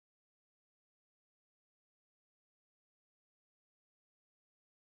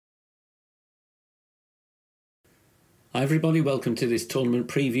Hi everybody, welcome to this tournament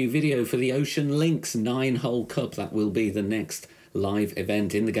preview video for the Ocean Links 9-hole cup. That will be the next live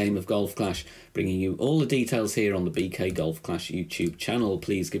event in the game of Golf Clash, bringing you all the details here on the BK Golf Clash YouTube channel.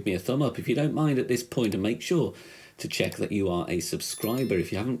 Please give me a thumb up if you don't mind at this point, and make sure to check that you are a subscriber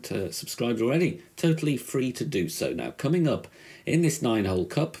if you haven't subscribed already. Totally free to do so. Now, coming up in this 9-hole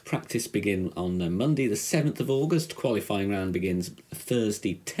cup, practice begin on Monday the 7th of August. Qualifying round begins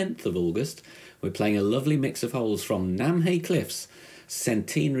Thursday 10th of August. We're playing a lovely mix of holes from Namhay Cliffs,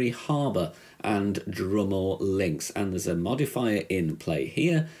 Centenary Harbour and Drumore Links. And there's a modifier in play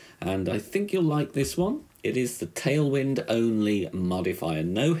here, and I think you'll like this one. It is the tailwind only modifier.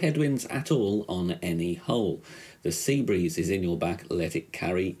 No headwinds at all on any hole. The sea breeze is in your back, let it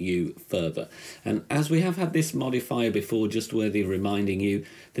carry you further. And as we have had this modifier before, just worthy of reminding you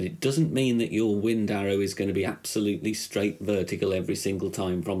that it doesn't mean that your wind arrow is going to be absolutely straight vertical every single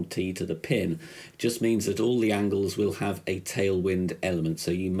time from tee to the pin. It just means that all the angles will have a tailwind element,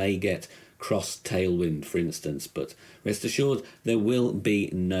 so you may get cross tailwind, for instance, but rest assured there will be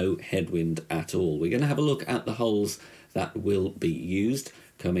no headwind at all. We're going to have a look at the holes that will be used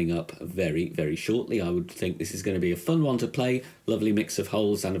coming up very, very shortly. I would think this is going to be a fun one to play. Lovely mix of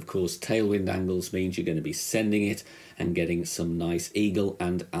holes, and of course tailwind angles means you're going to be sending it and getting some nice eagle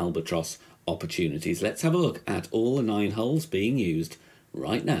and albatross opportunities. Let's have a look at all the 9 holes being used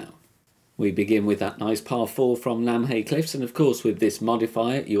right now. We begin with that nice par 4 from Namhay Cliffs, and of course with this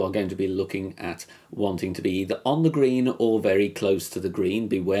modifier you are going to be looking at wanting to be either on the green or very close to the green.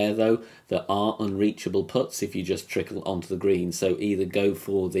 Beware though, there are unreachable putts if you just trickle onto the green, so either go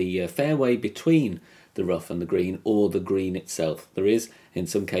for the fairway between the rough and the green or the green itself. There is in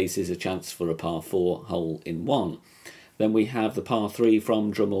some cases a chance for a par 4 hole in one. Then we have the par 3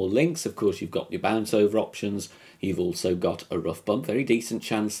 from Drumore Links. Of course you've got your bounce over options, you've also got a rough bump, very decent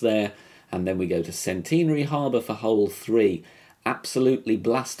chance there. And then we go to Centenary Harbour for hole 3. Absolutely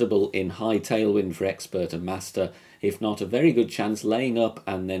blastable in high tailwind for expert and master. If not, a very good chance laying up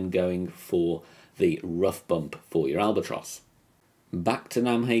and then going for the rough bump for your albatross. Back to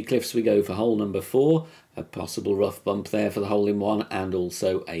Namhay Cliffs we go for hole number 4. A possible rough bump there for the hole in one, and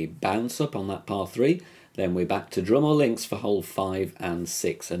also a bounce up on that par 3. Then we're back to Drumore Links for hole 5 and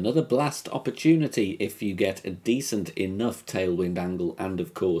 6. Another blast opportunity if you get a decent enough tailwind angle and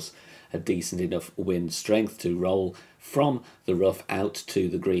of course a decent enough wind strength to roll from the rough out to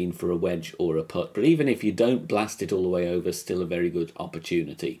the green for a wedge or a putt. But even if you don't blast it all the way over, still a very good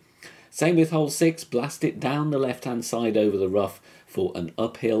opportunity. Same with hole 6, blast it down the left hand side over the rough for an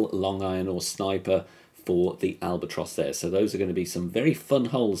uphill long iron or sniper for the albatross there. So those are going to be some very fun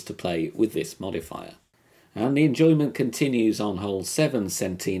holes to play with this modifier. And the enjoyment continues on hole 7,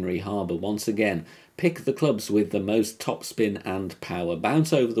 Centenary Harbour. Once again, pick the clubs with the most topspin and power.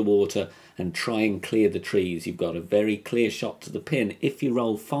 Bounce over the water and try and clear the trees. You've got a very clear shot to the pin if you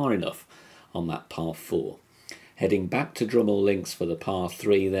roll far enough on that par 4. Heading back to Drumore Links for the par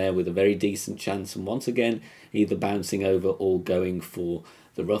 3 there with a very decent chance, and once again either bouncing over or going for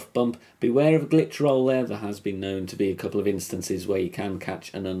the rough bump. Beware of a glitch roll there. There has been known to be a couple of instances where you can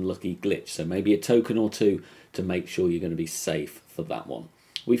catch an unlucky glitch, so maybe a token or two to make sure you're going to be safe for that one.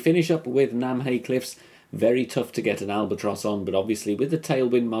 We finish up with Namhay Cliffs. Very tough to get an albatross on, but obviously with the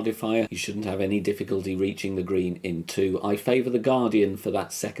tailwind modifier you shouldn't have any difficulty reaching the green in 2. I favour the Guardian for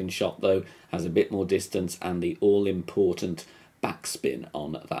that second shot though, has a bit more distance and the all-important backspin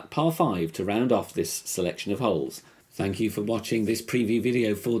on that par 5 to round off this selection of holes. Thank you for watching this preview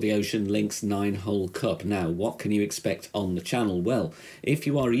video for the Ocean Links 9-hole cup. Now, what can you expect on the channel? Well, if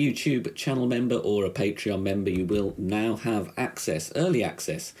you are a YouTube channel member or a Patreon member, you will now have access, early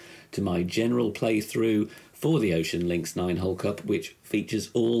access, to my general playthrough for the Ocean Links 9-hole cup, which features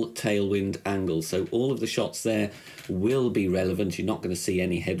all tailwind angles. So all of the shots there will be relevant. You're not going to see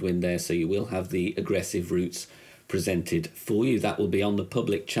any headwind there, so you will have the aggressive routes presented for you. That will be on the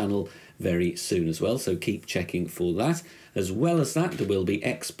public channel very soon as well, so keep checking for that. As well as that, there will be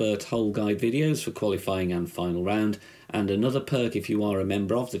expert hole guide videos for qualifying and final round, and another perk if you are a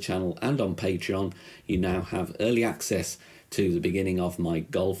member of the channel and on Patreon, you now have early access to the beginning of my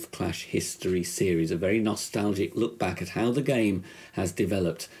Golf Clash history series, a very nostalgic look back at how the game has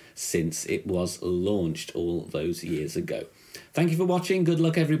developed since it was launched all those years ago. Thank you for watching. Good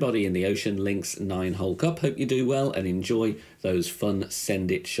luck everybody in the Ocean Links 9-hole cup. Hope you do well and enjoy those fun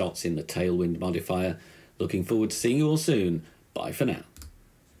send it shots in the tailwind modifier. Looking forward to seeing you all soon. Bye for now.